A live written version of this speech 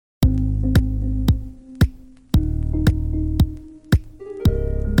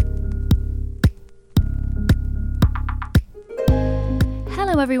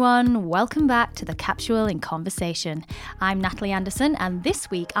everyone, welcome back to the Capsule in Conversation. I'm Natalie Anderson, and this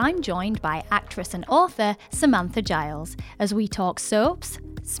week I'm joined by actress and author Samantha Giles as we talk soaps,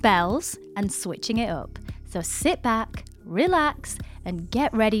 spells and switching it up. So sit back, relax and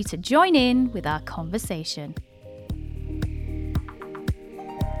get ready to join in with our conversation.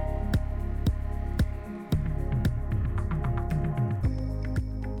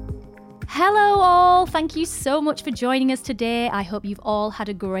 Hello all, thank you so much for joining us today. I hope you've all had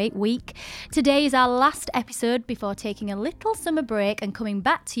a great week. Today is our last episode before taking a little summer break and coming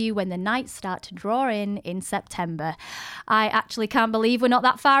back to you when the nights start to draw in September. I actually can't believe we're not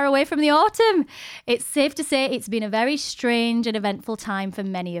that far away from the autumn. It's safe to say it's been a very strange and eventful time for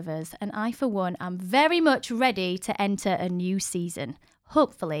many of us, and I for one am very much ready to enter a new season.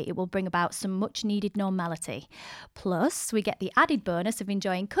 Hopefully, it will bring about some much-needed normality. Plus, we get the added bonus of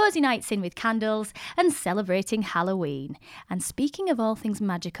enjoying cosy nights in with candles and celebrating Halloween. And speaking of all things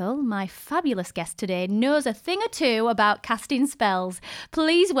magical, my fabulous guest today knows a thing or two about casting spells.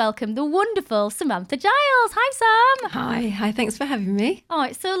 Please welcome the wonderful Samantha Giles. Hi, Sam. Hi, thanks for having me. Oh,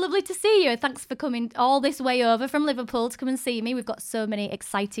 it's so lovely to see you. Thanks for coming all this way over from Liverpool to come and see me. We've got so many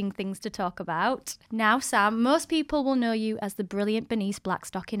exciting things to talk about. Now, Sam, most people will know you as the brilliant Bernice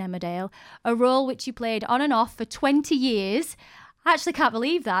Blackstock in Emmerdale, a role which you played on and off for 20 years. I actually can't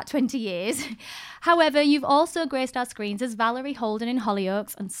believe that, 20 years. However, you've also graced our screens as Valerie Holden in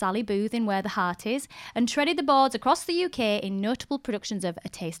Hollyoaks and Sally Booth in Where the Heart Is, and treaded the boards across the UK in notable productions of A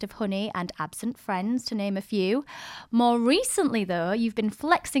Taste of Honey and Absent Friends, to name a few. More recently, though, you've been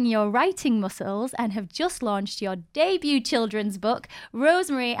flexing your writing muscles and have just launched your debut children's book,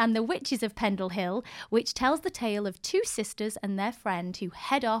 Rosemary and the Witches of Pendle Hill, which tells the tale of two sisters and their friend who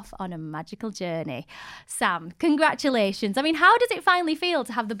head off on a magical journey. Sam, congratulations. I mean, how does it finally feel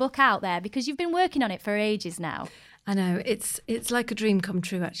to have the book out there? Because you've been working on it for ages now. I know, it's like a dream come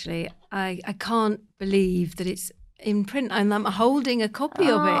true, actually. I can't believe that it's in print and I'm holding a copy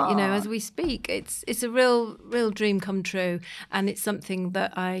of it, as we speak. It's a real dream come true, and it's something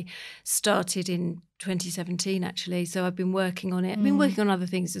that I started in 2017, actually. So I've been working on it. I've been working on other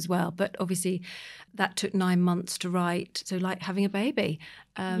things as well, but obviously that took 9 months to write. So like having a baby.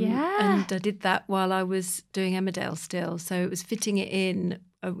 And I did that while I was doing Emmerdale still. So it was fitting it in,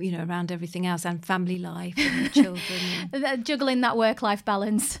 around everything else and family life and children. Juggling that work-life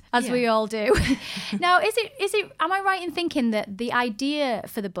balance, as we all do. Now, is it? Am I right in thinking that the idea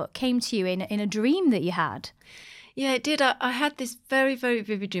for the book came to you in a dream that you had? Yeah, it did. I had this very, very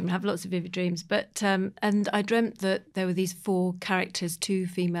vivid dream. I have lots of vivid dreams, but and I dreamt that there were these 4 characters, 2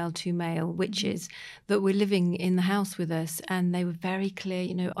 female, 2 male witches that were living in the house with us, and they were very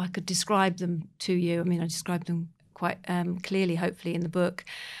clear. I could describe them to you. I mean, I described them quite clearly, hopefully, in the book.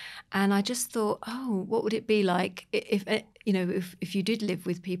 And I just thought, what would it be like if you did live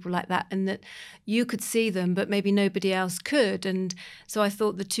with people like that, and that you could see them, but maybe nobody else could. And so I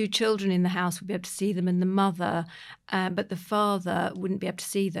thought the 2 children in the house would be able to see them, and the mother, but the father wouldn't be able to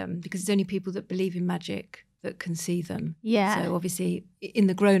see them, because it's only people that believe in magic that can see them. Yeah. So obviously in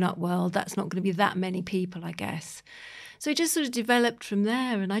the grown-up world, that's not going to be that many people, I guess. So it just sort of developed from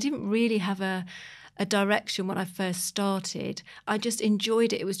there, and I didn't really have a direction when I first started. I just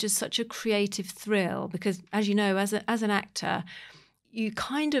enjoyed it. It was just such a creative thrill, because, as you know, as an actor, you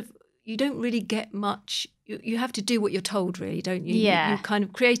don't really get much. You have to do what you're told, really, don't you? Yeah. You kind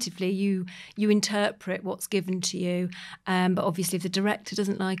of creatively, you interpret what's given to you. But obviously, if the director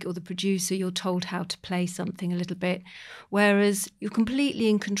doesn't like it, or the producer, you're told how to play something a little bit. Whereas you're completely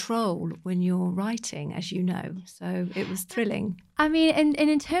in control when you're writing, as you know. So it was thrilling. I mean, and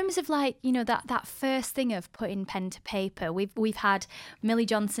in terms of that first thing of putting pen to paper, we've had Millie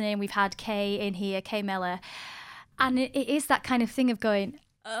Johnson in, we've had Kay in here, Kay Mellor, and it is that kind of thing of going,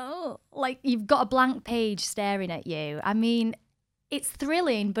 like you've got a blank page staring at you. I mean, it's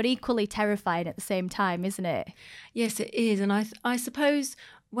thrilling, but equally terrifying at the same time, isn't it? Yes, it is. And I suppose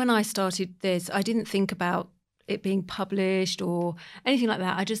when I started this, I didn't think about it being published or anything like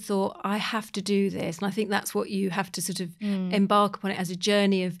that. I just thought, I have to do this. And I think that's what you have to sort of embark upon it as a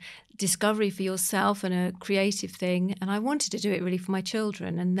journey of discovery for yourself and a creative thing. And I wanted to do it really for my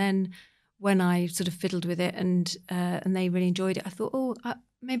children. And then when I sort of fiddled with it and they really enjoyed it, I thought,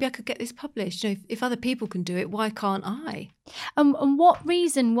 maybe I could get this published. If other people can do it, why can't I? And what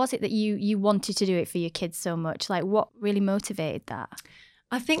reason was it that you wanted to do it for your kids so much? Like, what really motivated that?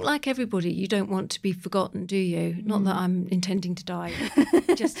 I think, like everybody, you don't want to be forgotten, do you? Not that I'm intending to die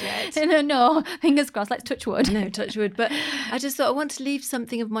just yet. No, fingers crossed. Let's touch wood. No, touch wood. But I just thought I want to leave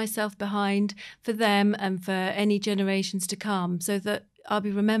something of myself behind for them and for any generations to come, so that I'll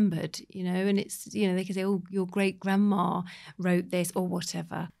be remembered, and it's, they can say, oh, your great grandma wrote this or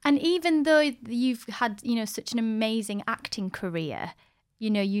whatever. And even though you've had, such an amazing acting career,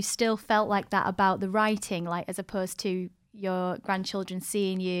 you still felt like that about the writing, like as opposed to your grandchildren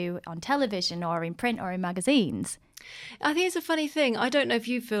seeing you on television or in print or in magazines. I think it's a funny thing. I don't know if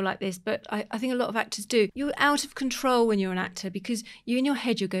you feel like this, but I think a lot of actors do. You're out of control when you're an actor because you in your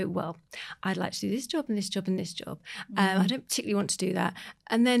head, you go, well, I'd like to do this job and this job and this job. I don't particularly want to do that.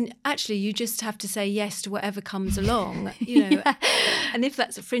 And then actually you just have to say yes to whatever comes along, Yeah. And if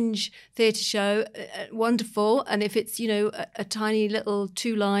that's a fringe theatre show, wonderful. And if it's, a tiny little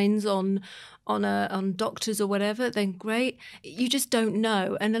 2 lines on Doctors or whatever, then great. You just don't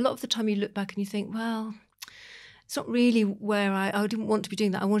know. And a lot of the time you look back and you think, well, it's not really where I didn't want to be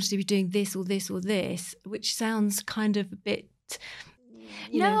doing that. I wanted to be doing this or this or this, which sounds kind of a bit.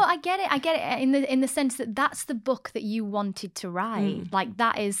 I get it in the sense that that's the book that you wanted to write. Like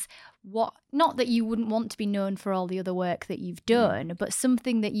that is what, not that you wouldn't want to be known for all the other work that you've done, but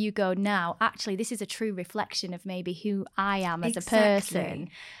something that you go, now, actually, this is a true reflection of maybe who I am as a person.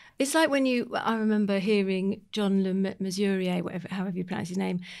 It's like when I remember hearing John Le Mesurier, however you pronounce his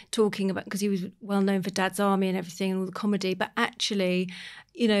name, talking about, because he was well known for Dad's Army and everything and all the comedy, but actually,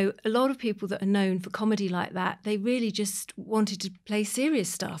 a lot of people that are known for comedy like that, they really just wanted to play serious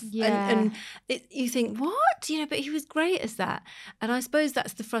stuff. Yeah. And you think, what? But he was great as that. And I suppose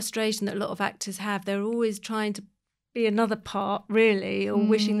that's the frustration that a lot of actors have. They're always trying to be another part, really, or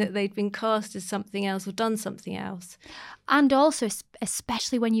wishing that they'd been cast as something else or done something else. And also,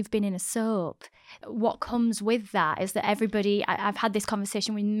 especially when you've been in a soap, what comes with that is that everybody, I've had this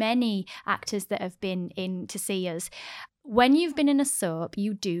conversation with many actors that have been in to see us. When you've been in a soap,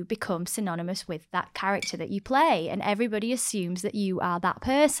 you do become synonymous with that character that you play, and everybody assumes that you are that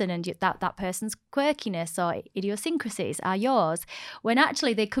person and that person's quirkiness or idiosyncrasies are yours, when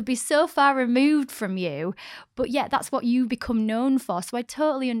actually they could be so far removed from you, but yet that's what you become known for. So I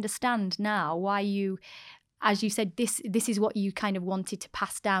totally understand now why you, as you said, this is what you kind of wanted to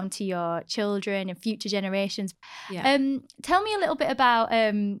pass down to your children and future generations. Yeah. Tell me a little bit about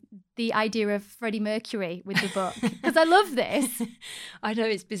the idea of Freddie Mercury with the book, because I love this. I know,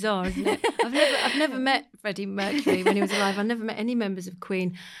 it's bizarre, isn't it? I've never met Freddie Mercury when he was alive. I've never met any members of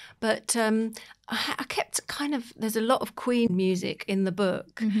Queen, but I kept there's a lot of Queen music in the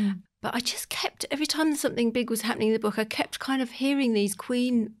book. Mm-hmm. But I just kept, every time something big was happening in the book, I kept kind of hearing these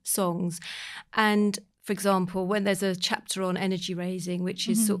Queen songs. And for example, when there's a chapter on energy raising, which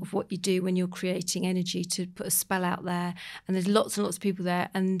is sort of what you do when you're creating energy to put a spell out there, and there's lots and lots of people there,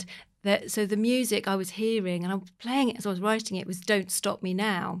 and so the music I was hearing, and I was playing it as I was writing it, was "Don't Stop Me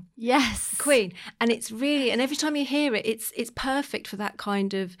Now." Yes, Queen, and it's really, and every time you hear it, it's perfect for that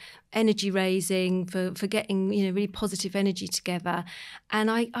kind of energy raising, for getting really positive energy together.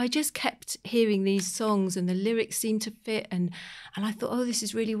 And I just kept hearing these songs, and the lyrics seemed to fit, and I thought, oh, this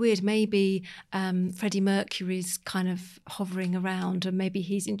is really weird. Maybe Freddie Mercury's kind of hovering around, and maybe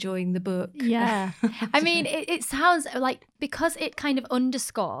he's enjoying the book. Yeah, I mean, it sounds like, because it kind of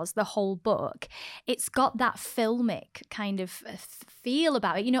underscores the whole book, it's got that filmic kind of feel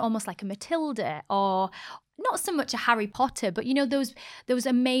about it, almost like a Matilda, or not so much a Harry Potter, but those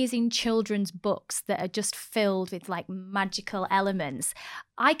amazing children's books that are just filled with like magical elements.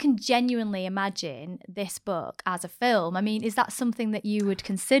 I can genuinely imagine this book as a film. I mean, is that something that you would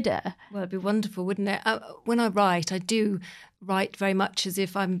consider? Well, it'd be wonderful, wouldn't it? When I write, I do write very much as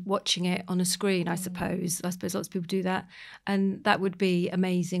if I'm watching it on a screen, I suppose. I suppose lots of people do that. And that would be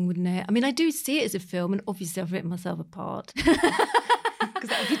amazing, wouldn't it? I mean, I do see it as a film, and obviously I've written myself a part. Because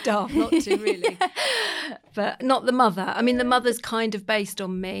that would be daft not to, really. But not the mother. I mean, the mother's kind of based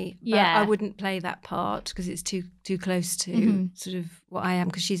on me. Yeah. I wouldn't play that part because it's too close to sort of what I am,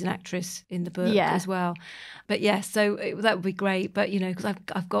 because she's an actress in the book as well. But yeah, so that would be great. But, because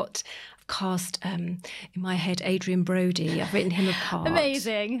I've cast in my head Adrian Brody. I've written him a part.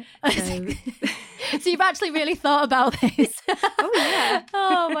 Amazing. So you've actually really thought about this. Oh yeah.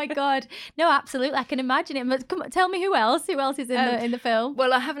 Oh my God. No, absolutely. I can imagine it. But come on, tell me who else is in the film.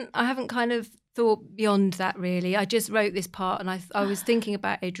 Well, I haven't kind of thought beyond that, really. I just wrote this part, and I was thinking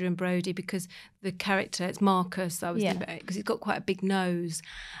about Adrian Brody because the character, it's Marcus. I was thinking about it because he's got quite a big nose,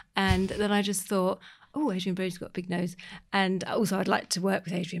 and then I just thought, oh, Adrian Brody's got a big nose, and also I'd like to work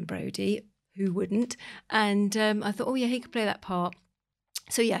with Adrian Brody. Who wouldn't? And I thought, oh yeah, he could play that part.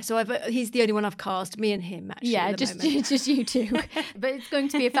 So yeah, he's the only one I've cast, me and him, actually. Yeah, just you two. But it's going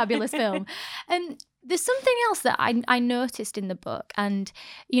to be a fabulous film. And there's something else that I noticed in the book, and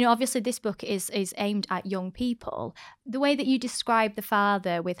obviously this book is aimed at young people. The way that you describe the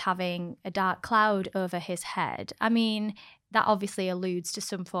father with having a dark cloud over his head, I mean, that obviously alludes to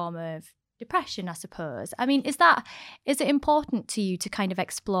some form of depression, I suppose. I mean, is it important to you to kind of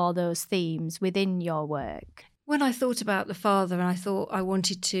explore those themes within your work? When I thought about the father, and I thought I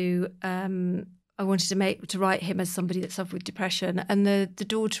wanted to write him as somebody that suffered with depression, and the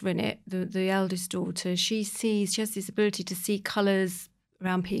daughter in it, the eldest daughter, she has this ability to see colours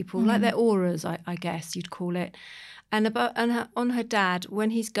around people, like their auras, I guess you'd call it. And on her dad,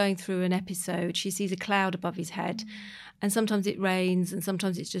 when he's going through an episode, she sees a cloud above his head, and sometimes it rains, and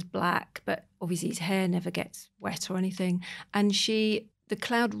sometimes it's just black. But obviously, his hair never gets wet or anything. And the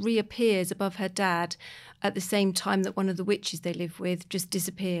cloud reappears above her dad at the same time that one of the witches they live with just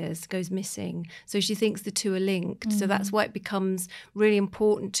disappears, goes missing. So she thinks the two are linked. So that's why it becomes really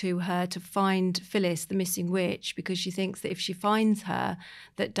important to her to find Phyllis, the missing witch, because she thinks that if she finds her,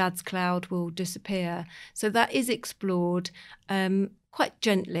 that Dad's cloud will disappear. So that is explored quite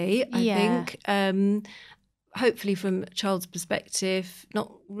gently, I think. Hopefully from a child's perspective,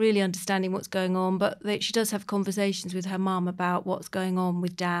 not really understanding what's going on, but she does have conversations with her mum about what's going on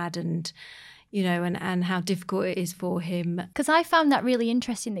with Dad and, you know, and how difficult it is for him. Because I found that really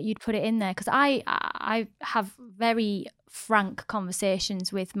interesting that you'd put it in there, because I have very frank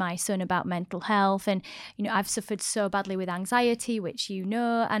conversations with my son about mental health, and, you know, I've suffered so badly with anxiety, which you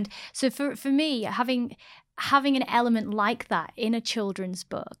know, and so for me, having an element like that in a children's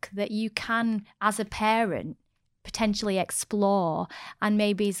book that you can, as a parent, potentially explore and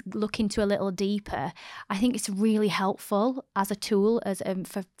maybe look into a little deeper, I think it's really helpful as a tool as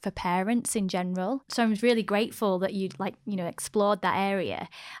for parents in general. So I'm really grateful that you'd explored that area.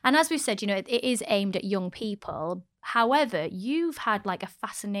 And as we've said, you know, it is aimed at young people. However, you've had like a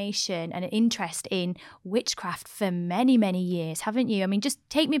fascination and an interest in witchcraft for many, many years, haven't you? I mean, just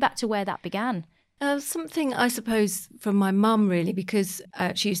take me back to where that began. Something, I suppose, from my mum, really, because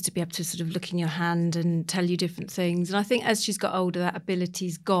she used to be able to sort of look in your hand and tell you different things. And I think as she's got older, that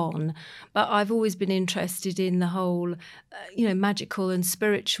ability's gone. But I've always been interested in the whole, magical and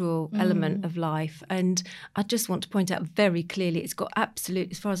spiritual element of life. And I just want to point out very clearly, it's got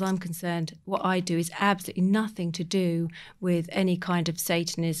absolute, as far as I'm concerned, what I do is absolutely nothing to do with any kind of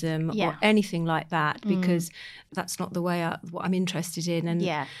Satanism or anything like that, because that's not the way what I'm interested in. And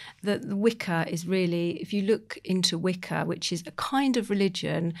the Wicca is really, if you look into Wicca, which is a kind of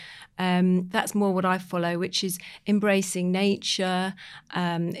religion, that's more what I follow, which is embracing nature.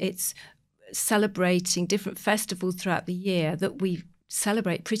 It's celebrating different festivals throughout the year that we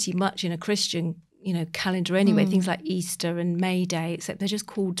celebrate pretty much in a Christian, calendar anyway. Things like Easter and May Day, except they're just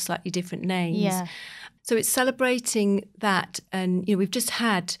called slightly different names. Yeah. So it's celebrating that, and we've just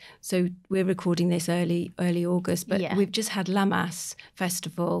had. So we're recording this early August, but we've just had Lammas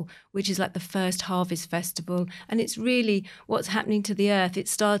Festival, which is like the first harvest festival, and it's really what's happening to the earth. It's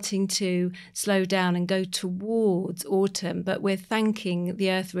starting to slow down and go towards autumn, but we're thanking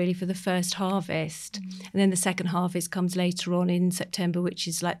the earth really for the first harvest, and then the second harvest comes later on in September, which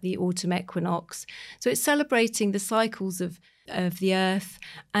is like the autumn equinox. So it's celebrating the cycles of the earth,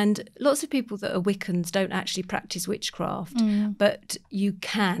 and lots of people that are Wiccans don't actually practice witchcraft, but you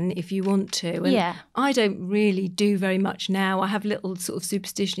can if you want to. And I don't really do very much now. I have little sort of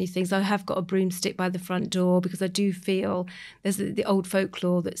superstition-y things. I have got a broomstick by the front door because I do feel there's the old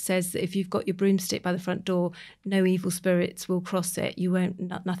folklore that says that if you've got your broomstick by the front door, no evil spirits will cross it.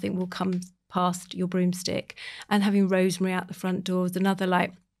 Nothing will come past your broomstick. And having rosemary out the front door is another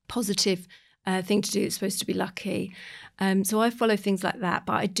like positive thing to do. It's supposed to be lucky. So I follow things like that,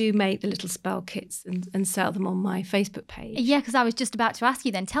 but I do make the little spell kits and sell them on my Facebook page. Yeah, because I was just about to ask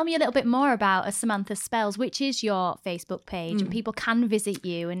you then. Tell me a little bit more about Samantha Spells, which is your Facebook page, and people can visit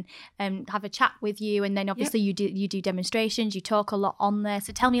you and have a chat with you, and then obviously you do demonstrations, you talk a lot on there.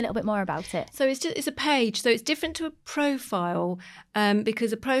 So tell me a little bit more about it. So it's a page. So it's different to a profile,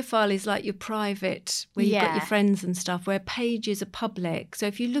 because a profile is like your private, where you've got your friends and stuff, where pages are public. So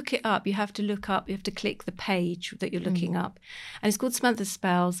if you look it up, you have to click the page that you're looking up, and it's called Samantha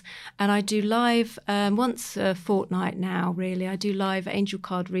Spells, and I do live once a fortnight now, really. I do live angel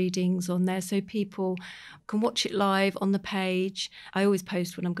card readings on there, so people can watch it live on the page. I always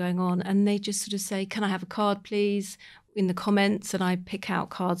post when I'm going on, and they just sort of say, can I have a card please, in the comments, and I pick out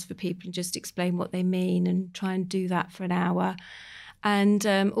cards for people and just explain what they mean and try and do that for an hour. And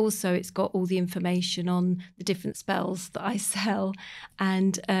also it's got all the information on the different spells that I sell,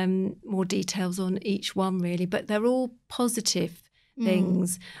 and more details on each one really. But they're all positive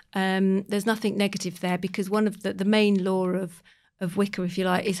things. There's nothing negative there, because one of the main law of of Wicca, if you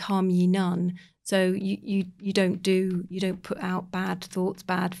like, is harm ye none. So you don't put out bad thoughts,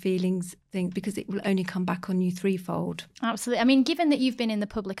 bad feelings, things, because it will only come back on you threefold. Absolutely. I mean, given that you've been in the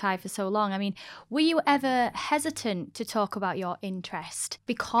public eye for so long, I mean, were you ever hesitant to talk about your interest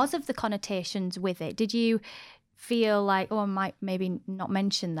because of the connotations with it? Did you feel like, oh, I might maybe not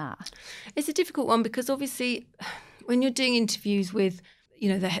mention that? It's a difficult one because obviously when you're doing interviews with,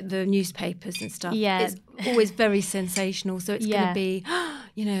 the newspapers and stuff, it's always very sensational. So it's going to be,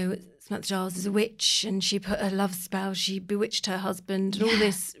 Samantha Giles is a witch and she put a love spell, she bewitched her husband and all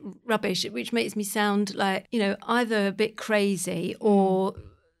this rubbish, which makes me sound like, either a bit crazy or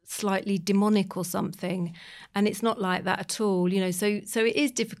slightly demonic or something. And it's not like that at all, So it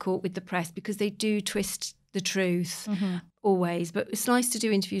is difficult with the press because they do twist the truth always. But it's nice to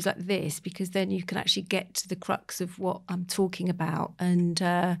do interviews like this because then you can actually get to the crux of what I'm talking about. And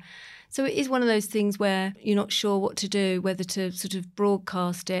so it is one of those things where you're not sure what to do, whether to sort of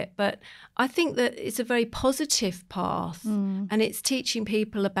broadcast it. But I think that it's a very positive path and it's teaching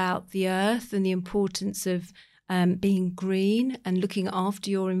people about the earth and the importance of being green and looking after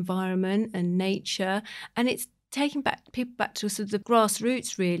your environment and nature. And it's taking people back to sort of the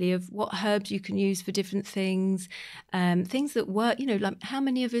grassroots, really, of what herbs you can use for different things, things that work. Like how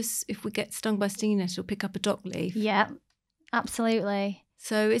many of us, if we get stung by a stinging nettle, pick up a dock leaf? Yeah, absolutely.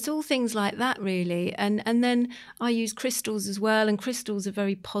 So it's all things like that, really. And then I use crystals as well. And crystals are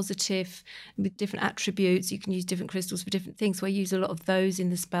very positive with different attributes. You can use different crystals for different things. So I use a lot of those in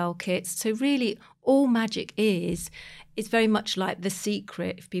the spell kits. So really, all magic it's very much like The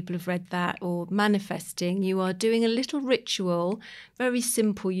Secret, if people have read that, or manifesting. You are doing a little ritual, very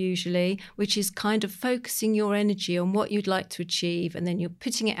simple usually, which is kind of focusing your energy on what you'd like to achieve. And then you're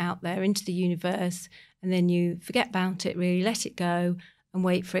putting it out there into the universe. And then you forget about it, really, let it go and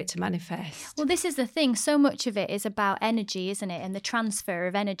wait for it to manifest. Well, this is the thing. So much of it is about energy, isn't it? And the transfer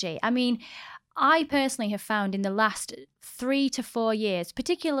of energy. I mean, I personally have found in the last 3 to 4 years,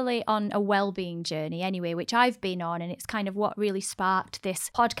 particularly on a well-being journey anyway, which I've been on, and it's kind of what really sparked this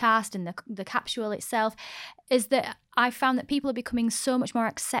podcast and the capsule itself, is that I found that people are becoming so much more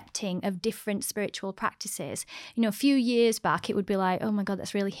accepting of different spiritual practices. A few years back, it would be like, oh my God,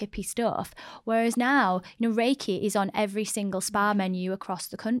 that's really hippie stuff. Whereas now, Reiki is on every single spa menu across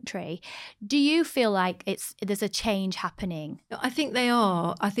the country. Do you feel like there's a change happening? I think they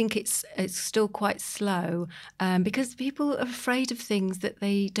are. I think it's still quite slow because people are afraid of things that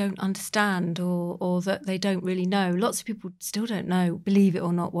they don't understand or that they don't really know. Lots of people still don't know, believe it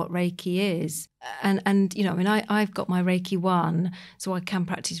or not, what Reiki is. And I've got my Reiki 1, so I can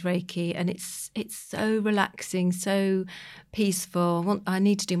practice Reiki, and it's so relaxing, so peaceful. I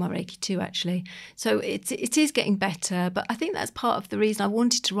need to do my Reiki 2 actually. So it is getting better, but I think that's part of the reason I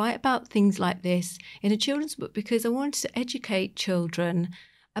wanted to write about things like this in a children's book, because I wanted to educate children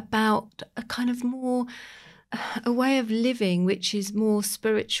about a kind of more a way of living which is more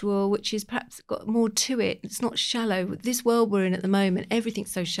spiritual, which is perhaps got more to it. It's not shallow. This world we're in at the moment,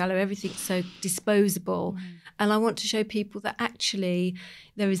 everything's so shallow, everything's so disposable. And I want to show people that actually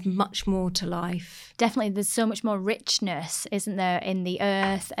there is much more to life. Definitely, there's so much more richness, isn't there, in the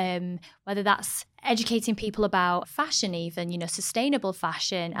earth, whether that's educating people about fashion even, sustainable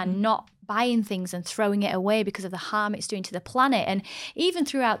fashion and not buying things and throwing it away because of the harm it's doing to the planet. And even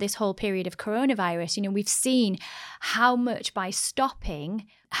throughout this whole period of coronavirus, we've seen how much by stopping,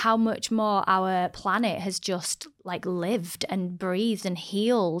 how much more our planet has just lived and breathed and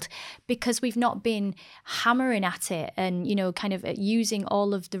healed because we've not been hammering at it and, kind of using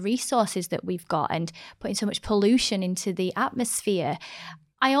all of the resources that we've got and putting so much pollution into the atmosphere.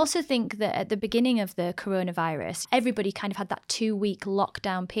 I also think that at the beginning of the coronavirus, everybody kind of had that 2-week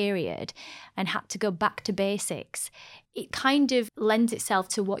lockdown period and had to go back to basics. It kind of lends itself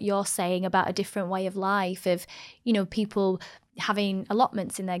to what you're saying about a different way of life of, people having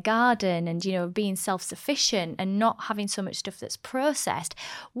allotments in their garden and, being self-sufficient and not having so much stuff that's processed.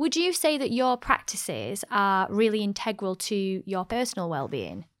 Would you say that your practices are really integral to your personal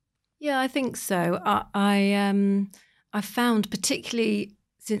well-being? Yeah, I think so. I found particularly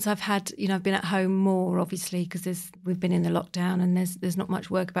since I've had, I've been at home more, obviously, because we've been in the lockdown and there's not much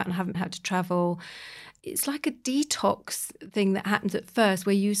work about and I haven't had to travel. It's like a detox thing that happens at first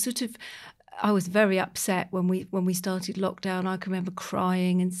where you sort of, I was very upset when we started lockdown. I can remember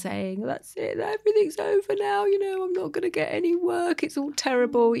crying and saying, that's it, everything's over now, I'm not going to get any work. It's all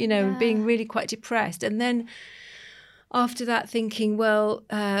terrible, and being really quite depressed. And then after that thinking, well,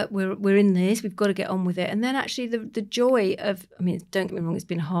 we're in this, we've got to get on with it. And then actually the joy of, I mean, don't get me wrong, it's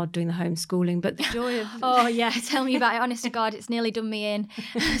been hard doing the homeschooling, but the joy of... Oh, yeah, tell me about it. Honest to God, it's nearly done me in.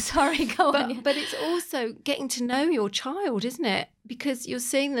 Sorry, go on. But it's also getting to know your child, isn't it? Because you're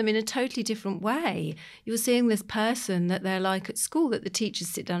seeing them in a totally different way. You're seeing this person that they're like at school that the teachers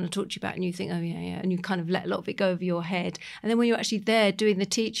sit down and talk to you about, and you think, oh, yeah, and you kind of let a lot of it go over your head. And then when you're actually there doing the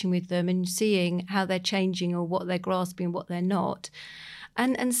teaching with them and seeing how they're changing or what they're grasping and what they're not.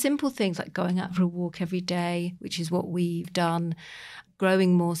 And simple things like going out for a walk every day, which is what we've done,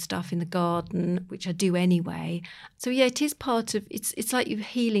 growing more stuff in the garden, which I do anyway. So yeah, it is part of, it's like you're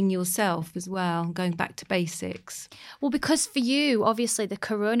healing yourself as well, going back to basics. Well, because for you, obviously the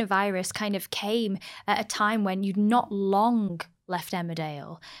coronavirus kind of came at a time when you'd not long left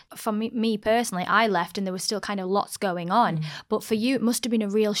Emmerdale. For me personally, I left and there was still kind of lots going on. But for you, it must have been a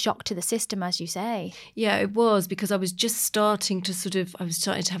real shock to the system, as you say. Yeah, it was, because I was just starting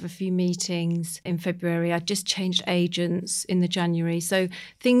to have a few meetings in February. I just changed agents in the January. So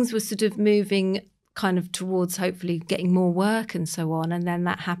things were sort of moving kind of towards hopefully getting more work and so on. And then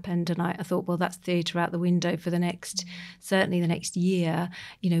that happened. And I thought, well, that's theatre out the window for certainly the next year.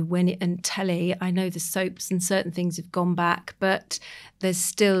 You know, and telly, I know the soaps and certain things have gone back, but there's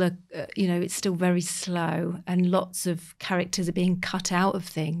still it's still very slow, and lots of characters are being cut out of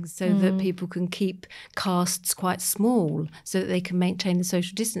things so that people can keep casts quite small so that they can maintain the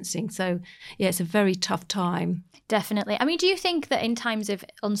social distancing. So yeah, it's a very tough time. Definitely. I mean, do you think that in times of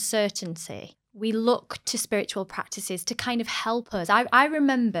uncertainty, we look to spiritual practices to kind of help us? I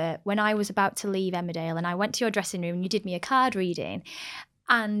remember when I was about to leave Emmerdale and I went to your dressing room and you did me a card reading,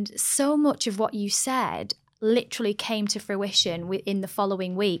 and so much of what you said literally came to fruition within the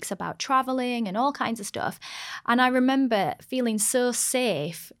following weeks about travelling and all kinds of stuff. And I remember feeling so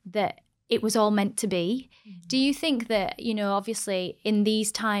safe that it was all meant to be. Do you think that, you know, obviously in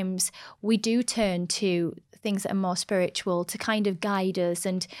these times we do turn to things that are more spiritual to kind of guide us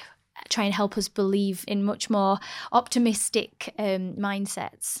and try and help us believe in much more optimistic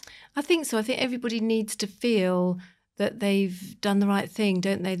mindsets? I think so. I think everybody needs to feel that they've done the right thing,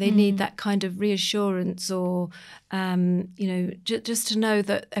 don't they? They need that kind of reassurance, or, just to know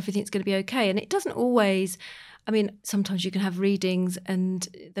that everything's going to be okay. And it doesn't always... I mean, sometimes you can have readings and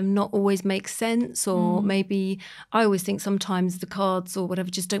them not always make sense, or maybe I always think sometimes the cards or whatever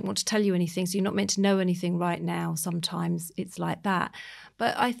just don't want to tell you anything, so you're not meant to know anything right now. Sometimes it's like that.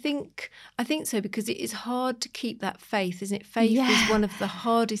 But I think so, because it is hard to keep that faith, isn't it? Faith is one of the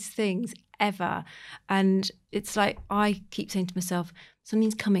hardest things ever. And it's like I keep saying to myself,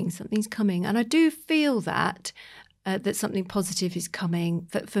 something's coming. And I do feel that something positive is coming.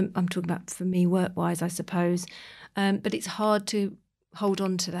 I'm talking about for me work-wise, I suppose. But it's hard to hold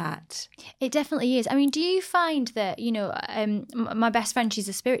on to that. It definitely is. I mean, do you find that, you know, my best friend, she's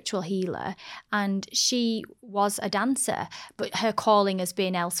a spiritual healer and she was a dancer, but her calling has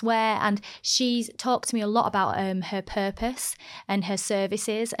been elsewhere. And she's talked to me a lot about her purpose and her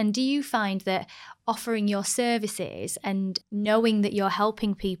services. And do you find that offering your services and knowing that you're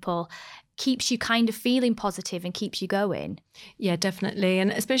helping people keeps you kind of feeling positive and keeps you going? Yeah, definitely.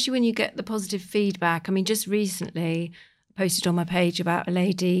 And especially when you get the positive feedback. I mean, just recently I posted on my page about a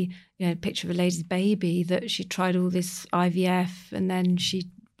lady, a picture of a lady's baby, that she tried all this IVF and then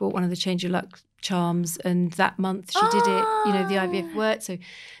she bought one of the Change Your Luck charms, and that month she did it, the IVF worked. So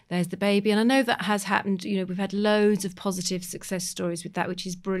there's the baby. And I know that has happened. We've had loads of positive success stories with that, which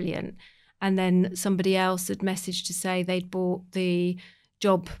is brilliant. And then somebody else had messaged to say they'd bought the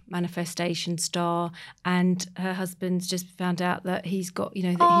job manifestation star, and her husband's just found out that he's got, that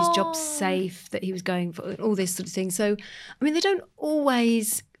his job's safe, that he was going for all this sort of thing. So, I mean,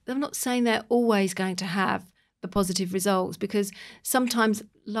 I'm not saying they're always going to have the positive results, because sometimes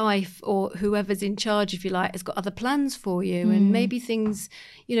life, or whoever's in charge, if you like, has got other plans for you, and maybe things,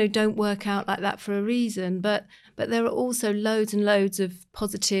 don't work out like that for a reason. But there are also loads and loads of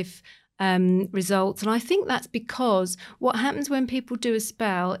positive results. And I think that's because what happens when people do a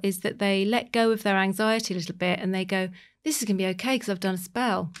spell is that they let go of their anxiety a little bit and they go, this is going to be okay because I've done a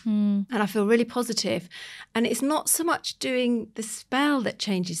spell and I feel really positive. And it's not so much doing the spell that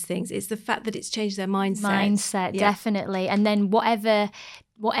changes things, it's the fact that it's changed their mindset. Definitely. And then whatever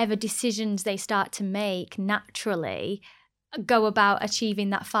decisions they start to make naturally go about achieving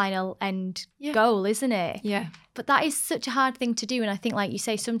that final end goal, isn't it? Yeah. But that is such a hard thing to do. And I think, like you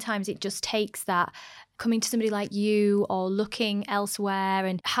say, sometimes it just takes that coming to somebody like you or looking elsewhere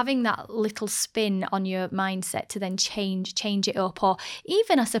and having that little spin on your mindset to then change it up. Or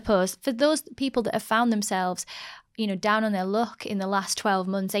even, I suppose, for those people that have found themselves down on their luck in the last 12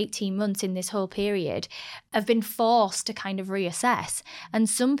 months, 18 months in this whole period, have been forced to kind of reassess. And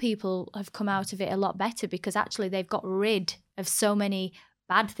some people have come out of it a lot better because actually they've got rid of so many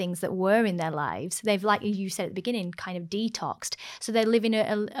bad things that were in their lives. They've, like you said at the beginning, kind of detoxed. So they're living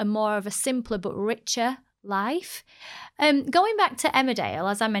a more of a simpler but richer life. Going back to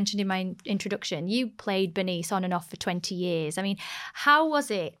Emmerdale, as I mentioned in my introduction, you played Bernice on and off for 20 years. I mean, how was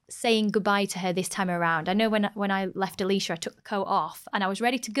it saying goodbye to her this time around? I know when I left Alicia, I took the coat off and I was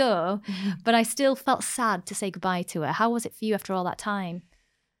ready to go, but I still felt sad to say goodbye to her. How was it for you after all that time?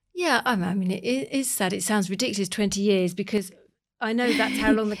 Yeah, I mean, it is sad. It sounds ridiculous, 20 years, because I know that's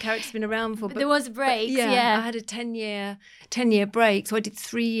how long the character's been around for. But there was breaks, yeah. I had a 10-year break. So I did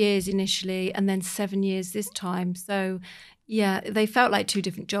 3 years initially and then 7 years this time. So, yeah, they felt like two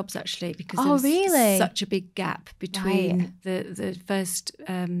different jobs, actually, because there was such a big gap between the first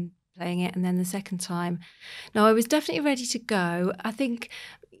playing it and then the second time. No, I was definitely ready to go. I think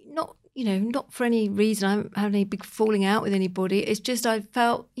not for any reason I haven't had any big falling out with anybody. It's just I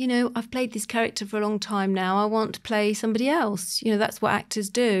felt, I've played this character for a long time now. I want to play somebody else. That's what actors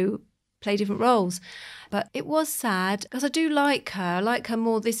do, play different roles. But it was sad because I do like her. I like her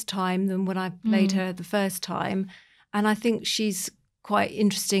more this time than when I played her the first time. And I think she's quite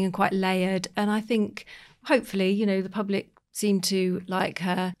interesting and quite layered. And I think hopefully, the public seemed to like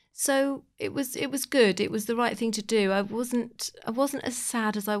her. So it was good. It was the right thing to do. I wasn't as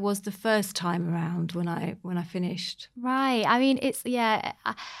sad as I was the first time around when I finished. Right. I mean,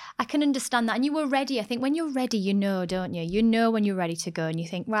 I can understand that. And you were ready. I think when you're ready, don't you? You know when you're ready to go and you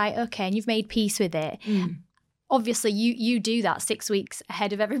think, right, okay, and you've made peace with it. Obviously, you do that 6 weeks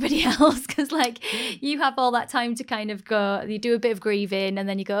ahead of everybody else because, you have all that time to kind of go, you do a bit of grieving and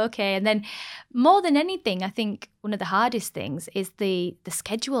then you go, okay. And then more than anything, I think one of the hardest things is the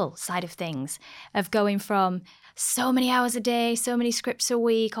schedule side of things, of going from so many hours a day, so many scripts a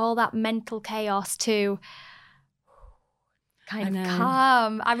week, all that mental chaos to kind of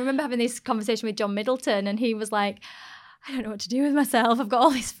calm. I remember having this conversation with John Middleton and he was like, I don't know what to do with myself. I've got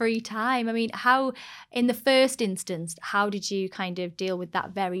all this free time. I mean, how, in the first instance, how did you kind of deal with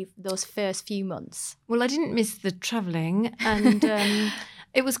those first few months? Well, I didn't miss the travelling and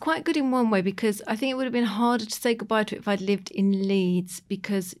it was quite good in one way because I think it would have been harder to say goodbye to it if I'd lived in Leeds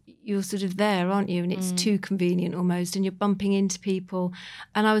because you're sort of there, aren't you? And it's too convenient almost and you're bumping into people.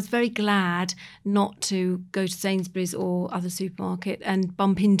 And I was very glad not to go to Sainsbury's or other supermarket and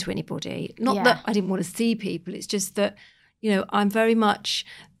bump into anybody. Not that I didn't want to see people. It's just that, I'm very much,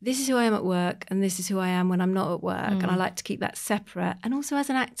 this is who I am at work and this is who I am when I'm not at work. And I like to keep that separate. And also as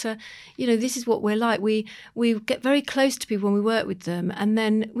an actor, this is what we're like. We get very close to people when we work with them. And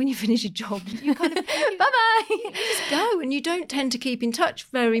then when you finish a job, you kind of, bye-bye, you just go. And you don't tend to keep in touch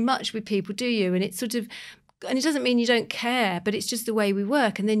very much with people, do you? And it's sort of, and it doesn't mean you don't care, but it's just the way we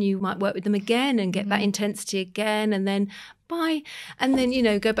work. And then you might work with them again and get that intensity again. And then bye, and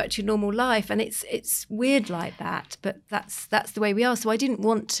then go back to your normal life, and it's weird like that, but that's the way we are. So I didn't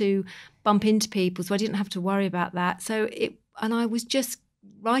want to bump into people, so I didn't have to worry about that. And I was just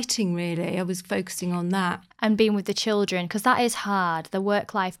writing, really. I was focusing on that and being with the children, because that is hard, the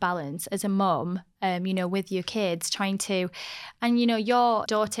work-life balance as a mum, with your kids, trying to, and your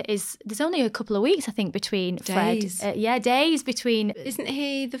daughter there's only a couple of weeks, I think, between days. Fred. Days between. Isn't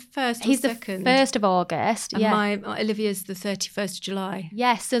he the 1st or He's 2nd? The 1st of August. And my Olivia's the 31st of July.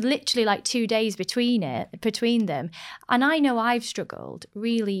 Yes, so literally 2 days between them. And I know I've struggled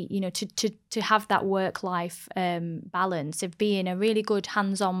really, to have that work-life balance of being a really good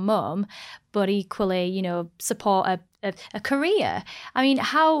hands-on mum, but equally, support a career. I mean,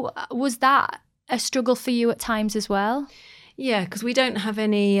 how was that a struggle for you at times as well? Yeah, because we don't have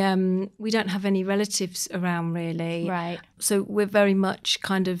any relatives around, really. Right. So we're very much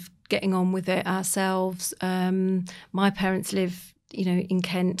kind of getting on with it ourselves. My parents live, in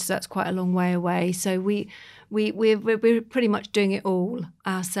Kent, so that's quite a long way away. So we're pretty much doing it all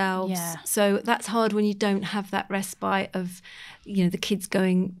ourselves. Yeah. So that's hard when you don't have that respite of, the kids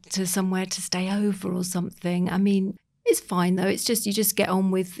going to somewhere to stay over or something. I mean, it's fine though. It's just, you just get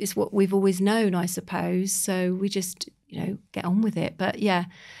on with, it's what we've always known, I suppose. So we just, get on with it. But yeah,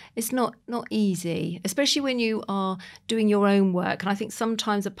 it's not easy, especially when you are doing your own work. And I think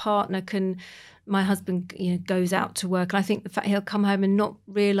sometimes a partner my husband, goes out to work. And I think the fact he'll come home and not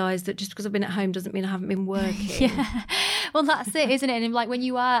realise that just because I've been at home doesn't mean I haven't been working. Yeah. Well, that's it, isn't it? And when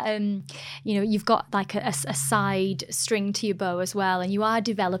you are, you've got a side string to your bow as well, and you are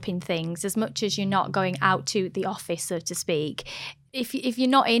developing things as much as you're not going out to the office, so to speak. If you're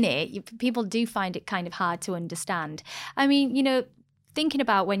not in it, people do find it kind of hard to understand. I mean, thinking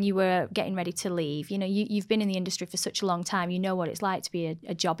about when you were getting ready to leave, you've been in the industry for such a long time, you know what it's like to be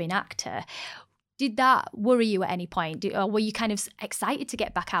a jobbing actor. Did that worry you at any point? Or were you kind of excited to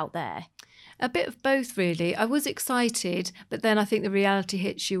get back out there? A bit of both, really. I was excited, but then I think the reality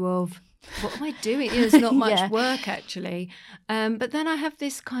hits you of, what am I doing? There's not much work, actually. But then I have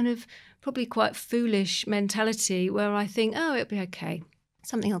this kind of probably quite foolish mentality where I think, oh, it'll be okay.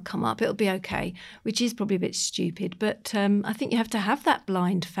 Something will come up, it'll be okay, which is probably a bit stupid. But I think you have to have that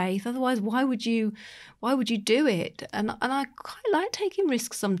blind faith. Otherwise, why would you do it? And I quite like taking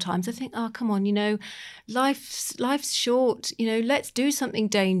risks sometimes. I think, oh, come on, life's short. Let's do something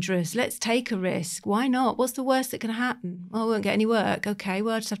dangerous. Let's take a risk. Why not? What's the worst that can happen? Well, I won't get any work. Okay,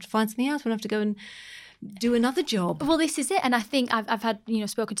 well, I just have to find something else. We'll have to go and do another job. Well, this is it. And I think I've had,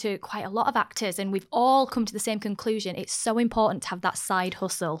 spoken to quite a lot of actors, and we've all come to the same conclusion. It's so important to have that side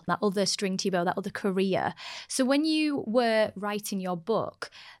hustle, that other string to your bow, that other career. So when you were writing your book,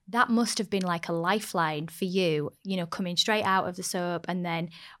 that must have been like a lifeline for you, coming straight out of the soap and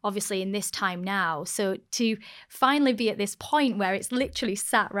then obviously in this time now. So to finally be at this point where it's literally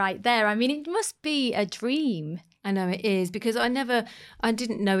sat right there, I mean, it must be a dream. I know it is, because I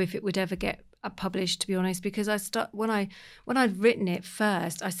didn't know if it would ever get published, to be honest, because when I'd written it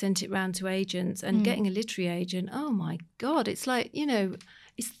first, I sent it round to agents, and getting a literary agent, oh my God, it's like,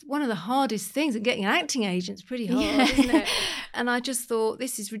 it's one of the hardest things, and getting an acting agent's pretty hard, isn't it? And I just thought,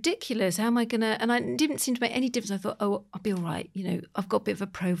 this is ridiculous. How am I going to, and it didn't seem to make any difference. I thought, oh, I'll be all right. I've got a bit of a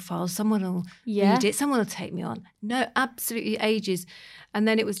profile. Someone will read it. Someone will take me on. No, absolutely ages. And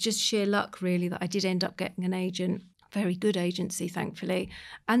then it was just sheer luck, really, that I did end up getting an agent. Very good agency, thankfully.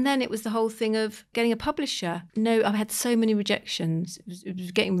 And then it was the whole thing of getting a publisher. No, I've had so many rejections. It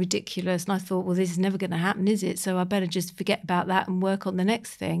was getting ridiculous. And I thought, well, this is never going to happen, is it? So I better just forget about that and work on the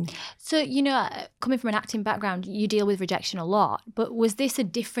next thing. So, coming from an acting background, you deal with rejection a lot. But was this a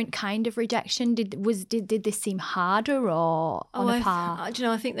different kind of rejection? Did this seem harder or on a par?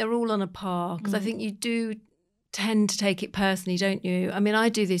 I think they're all on a par, because I think you do tend to take it personally, don't you? I mean, I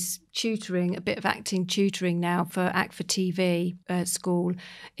do this tutoring, a bit of acting tutoring now for Act for TV school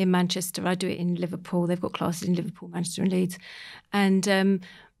in Manchester. I do it in Liverpool. They've got classes in Liverpool, Manchester and Leeds. And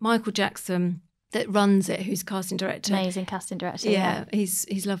Michael Jackson, that runs it, who's casting director. Amazing casting director. Yeah,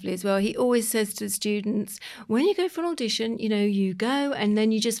 he's lovely as well. He always says to the students, when you go for an audition, you go and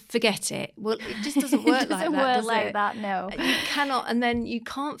then you just forget it. Well, it just doesn't work like that, does it? That, no. You cannot, and then you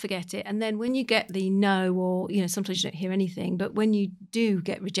can't forget it. And then when you get the no, or, sometimes you don't hear anything, but when you do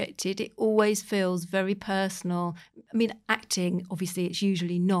get rejected, it always feels very personal. I mean, acting, obviously, it's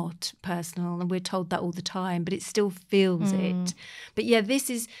usually not personal, and we're told that all the time, but it still feels it. But yeah, this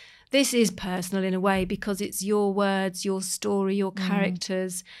is personal in a way, because it's your words, your story, your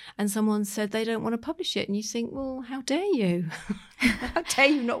characters, and someone said they don't want to publish it, and you think, well, how dare you? How dare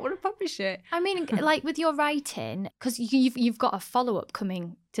you not want to publish it? I mean, like with your writing, because you've got a follow-up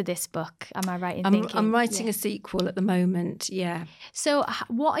coming to this book, am I right in thinking? I'm writing a sequel at the moment, yeah. So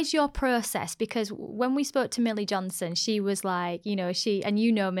what is your process? Because when we spoke to Millie Johnson, she was like, and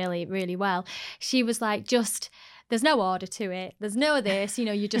Millie really well, she was like, there's no order to it. There's no this,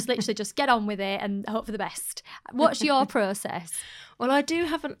 you just literally just get on with it and hope for the best. What's your process? Well, I do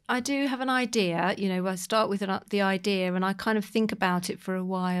have an idea. I start with the idea, and I kind of think about it for a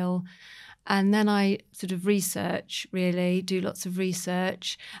while, and then I sort of research, really do lots of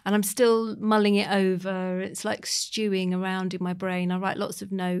research, and I'm still mulling it over. It's like stewing around in my brain. I write lots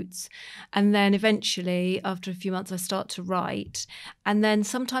of notes, and then eventually, after a few months, I start to write, and then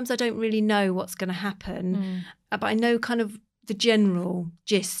sometimes I don't really know what's going to happen. But I know kind of the general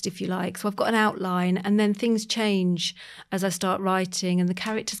gist, if you like. So I've got an outline, and then things change as I start writing, and the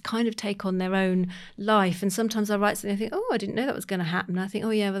characters kind of take on their own life. And sometimes I write something, I think, oh, I didn't know that was going to happen. I think,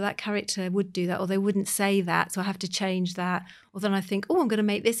 oh yeah, well, that character would do that, or they wouldn't say that, so I have to change that. Or then I think, oh, I'm going to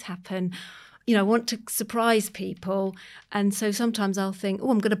make this happen. I want to surprise people. And so sometimes I'll think, oh,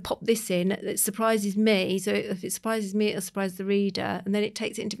 I'm going to pop this in that surprises me. So if it surprises me, it'll surprise the reader. And then it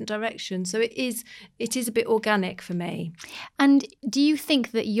takes it in different directions. So it is a bit organic for me. And do you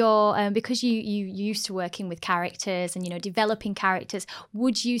think that you're, because you used to working with characters and, developing characters,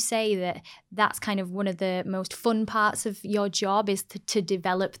 would you say that that's kind of one of the most fun parts of your job, is to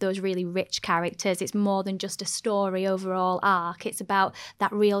develop those really rich characters? It's more than just a story overall arc. It's about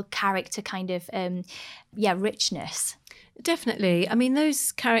that real character kind of richness. Definitely. I mean,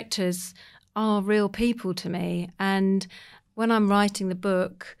 those characters are real people to me, and when I'm writing the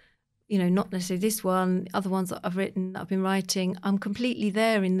book, not necessarily this one, other ones that I've been writing, I'm completely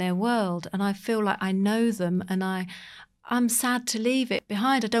there in their world, and I feel like I know them, and I'm sad to leave it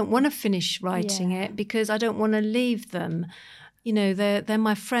behind. I don't want to finish writing it, because I don't want to leave them. you know, they're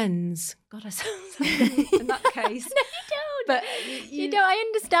my friends. God, I sound in that case. No, you don't. But you don't. I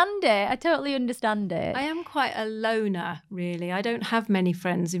understand it. I totally understand it. I am quite a loner, really. I don't have many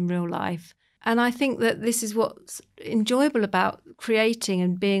friends in real life. And I think that this is what's enjoyable about creating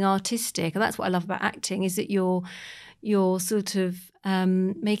and being artistic. And that's what I love about acting, is that you're sort of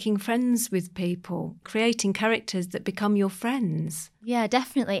making friends with people, creating characters that become your friends. Yeah,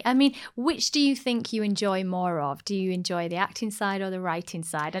 definitely. I mean, which do you think you enjoy more of? Do you enjoy the acting side or the writing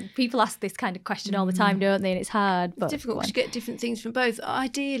side? And people ask this kind of question all the time, don't they? And it's hard. But it's difficult to get different things from both.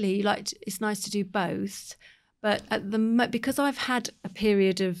 Ideally, it's nice to do both. But because I've had a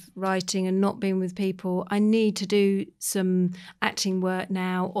period of writing and not being with people, I need to do some acting work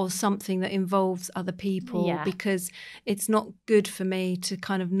now or something that involves other people, because it's not good for me to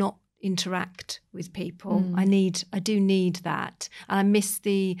kind of not interact with people. I do need that. And I miss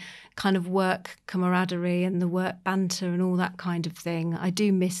the kind of work camaraderie and the work banter and all that kind of thing. I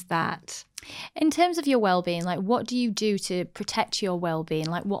do miss that. In terms of your well-being, like what do you do to protect your well-being?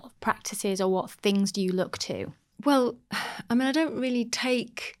 Like what practices or what things do you look to? Well, I mean, I don't really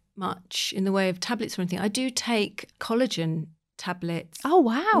take much in the way of tablets or anything. I do take collagen tablets. Oh,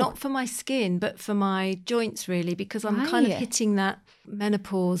 wow. Not for my skin, but for my joints, really, because I'm kind of hitting that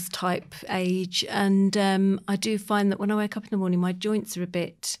menopause type age. And I do find that when I wake up in the morning, my joints are a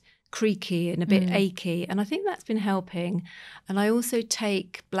bit creaky and a bit achy. And I think that's been helping. And I also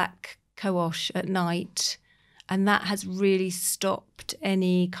take black co-wash at night, and that has really stopped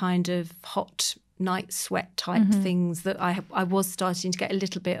any kind of hot night sweat type things that I was starting to get a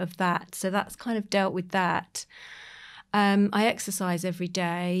little bit of that. So that's kind of dealt with that. I exercise every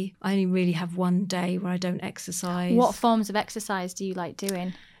day. I only really have one day where I don't exercise. What forms of exercise do you like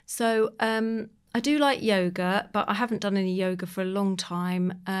doing? So I do like yoga, but I haven't done any yoga for a long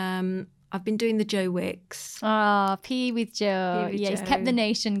time. I've been doing the Joe Wicks. Oh, Pee with Joe. He's kept the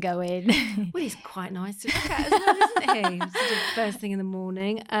nation going. Well, he's quite nice to look at as well, isn't he? Sort of first thing in the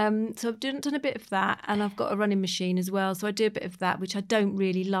morning. So I've done a bit of that, and I've got a running machine as well. So I do a bit of that, which I don't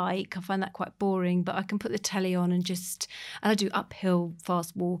really like. I find that quite boring, but I can put the telly on and I do uphill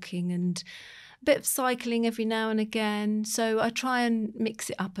fast walking and a bit of cycling every now and again. So I try and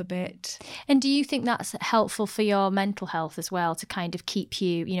mix it up a bit. And do you think that's helpful for your mental health as well, to kind of keep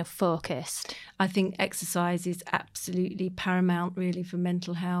you, focused? I think exercise is absolutely paramount, really, for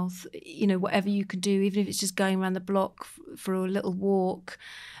mental health. Whatever you can do, even if it's just going around the block for a little walk.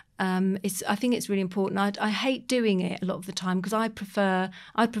 I think it's really important. I hate doing it a lot of the time because I'd prefer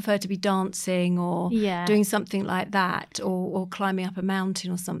to be dancing or doing something like that, or climbing up a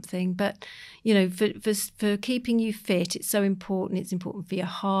mountain or something. But for keeping you fit, it's so important. It's important for your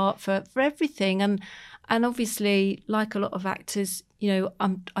heart, for everything. And obviously, like a lot of actors,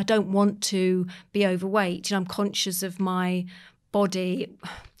 I don't want to be overweight. I'm conscious of my body,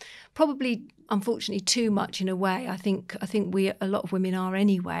 probably, unfortunately, too much in a way. I think a lot of women are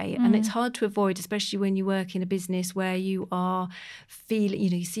anyway, and it's hard to avoid, especially when you work in a business where you are feeling,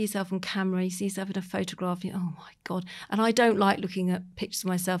 you see yourself on camera, you see yourself in a photograph, oh my God. And I don't like looking at pictures of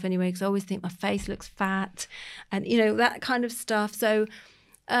myself anyway, because I always think my face looks fat and, that kind of stuff. So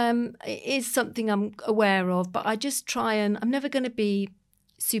it is something I'm aware of, but I just try and, I'm never going to be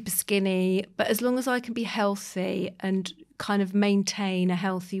super skinny, but as long as I can be healthy and kind of maintain a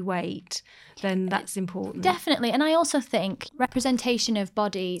healthy weight, then that's important. Definitely. And I also think representation of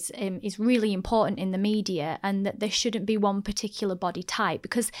bodies is really important in the media, and that there shouldn't be one particular body type,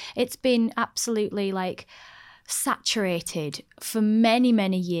 because it's been absolutely saturated for many,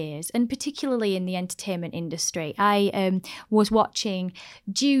 many years, and particularly in the entertainment industry. I was watching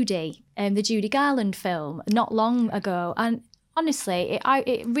Judy, the Judy Garland film, not long ago, and honestly,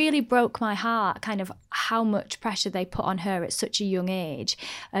 it really broke my heart, kind of how much pressure they put on her at such a young age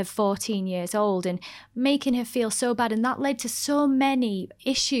of 14 years old, and making her feel so bad. And that led to so many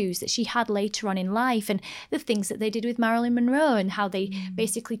issues that she had later on in life, and the things that they did with Marilyn Monroe and how they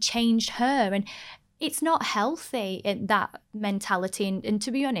basically changed her. And it's not healthy, in that mentality. And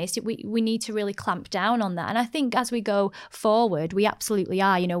to be honest, we need to really clamp down on that. And I think as we go forward, we absolutely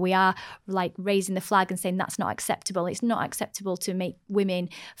are. We are raising the flag and saying that's not acceptable. It's not acceptable to make women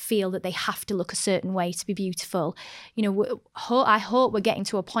feel that they have to look a certain way to be beautiful. I hope we're getting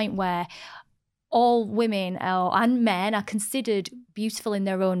to a point where all women and men are considered beautiful in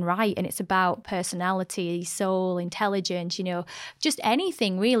their own right, and it's about personality, soul, intelligence, just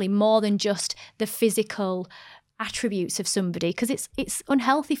anything really, more than just the physical attributes of somebody, because it's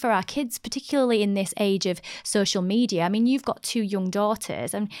unhealthy for our kids, particularly in this age of social media. I mean, you've got 2 young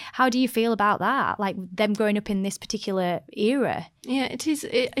daughters, and how do you feel about that, them growing up in this particular era? Yeah, it is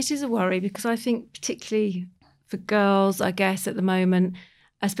a worry, because I think particularly for girls, I guess, at the moment,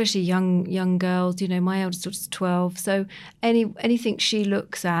 especially young girls. You know, my eldest daughter's 12, so anything she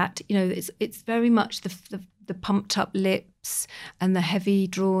looks at, you know, it's very much the pumped up lips and the heavy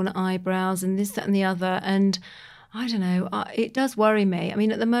drawn eyebrows and this, that, and the other. And I don't know, it does worry me. I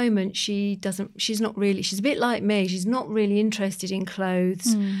mean, at the moment, she's a bit like me. She's not really interested in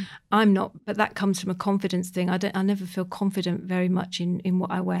clothes. I'm not, but that comes from a confidence thing. I never feel confident very much in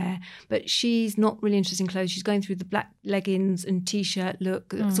what I wear, but she's not really interested in clothes. She's going through the black leggings and t-shirt look.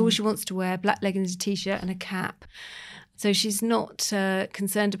 That's all she wants to wear, black leggings, a t-shirt and a cap. So she's not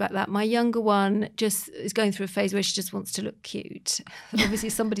concerned about that. My younger one just is going through a phase where she just wants to look cute. Obviously,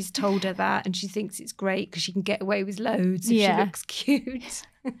 somebody's told her that, and she thinks it's great because she can get away with loads if she looks cute.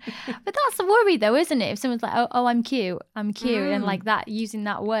 But that's a worry, though, isn't it? If someone's like, "Oh, I'm cute," and like that, using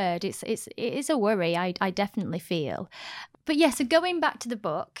that word, it is a worry. I definitely feel. But yeah, so going back to the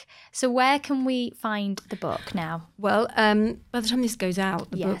book, so where can we find the book now? Well, by the time this goes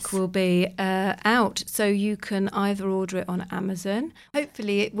out, the book will be out. So you can either order it on Amazon.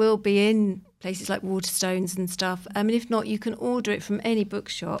 Hopefully it will be in places like Waterstones and stuff. And if not, you can order it from any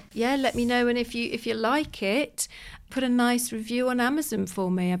bookshop. Yeah, let me know. And if you like it, put a nice review on Amazon for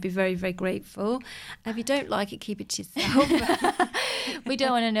me. I'd be very, very grateful. And if you don't like it, keep it to yourself. We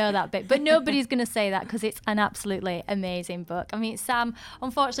don't want to know that bit, but nobody's going to say that because it's an absolutely amazing book. I mean, Sam,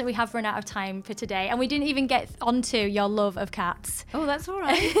 unfortunately, we have run out of time for today, and we didn't even get onto your love of cats. Oh, that's all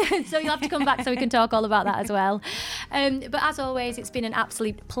right. So you'll have to come back so we can talk all about that as well. But as always, it's been an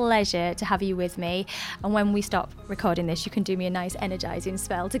absolute pleasure to have you with me. And when we stop recording this, you can do me a nice energising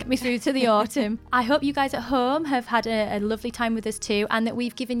spell to get me through to the autumn. I hope you guys at home have had a lovely time with us too, and that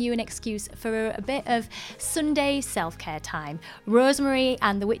we've given you an excuse for a bit of Sunday self-care time. Rosemary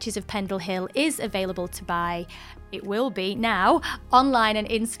and the Witches of Pendle Hill is available to buy. It will be now online and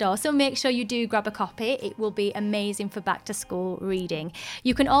in store, so make sure you do grab a copy. It will be amazing for back to school reading.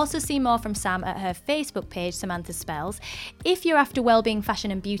 You can also see more from Sam at her Facebook page, Samantha Spells. If you're after wellbeing,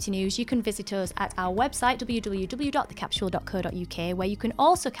 fashion and beauty news, you can visit us at our website www.thecapsule.co.uk, where you can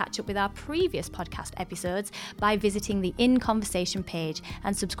also catch up with our previous podcast episodes by visiting the In Conversation page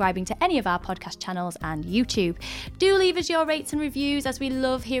and subscribing to any of our podcast channels and YouTube. Do leave us your rates and reviews, as we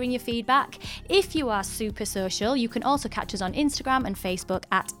love hearing your feedback. If you are super social, you can also catch us on Instagram and Facebook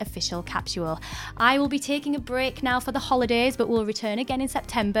at Official Capsule. I will be taking a break now for the holidays, but we'll return again in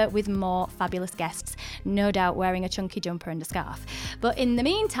September with more fabulous guests, no doubt wearing a chunky jumper and a scarf. But in the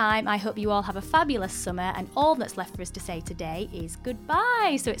meantime, I hope you all have a fabulous summer, and all that's left for us to say today is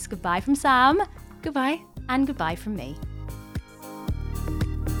goodbye. So it's goodbye from Sam, Goodbye. and goodbye from me.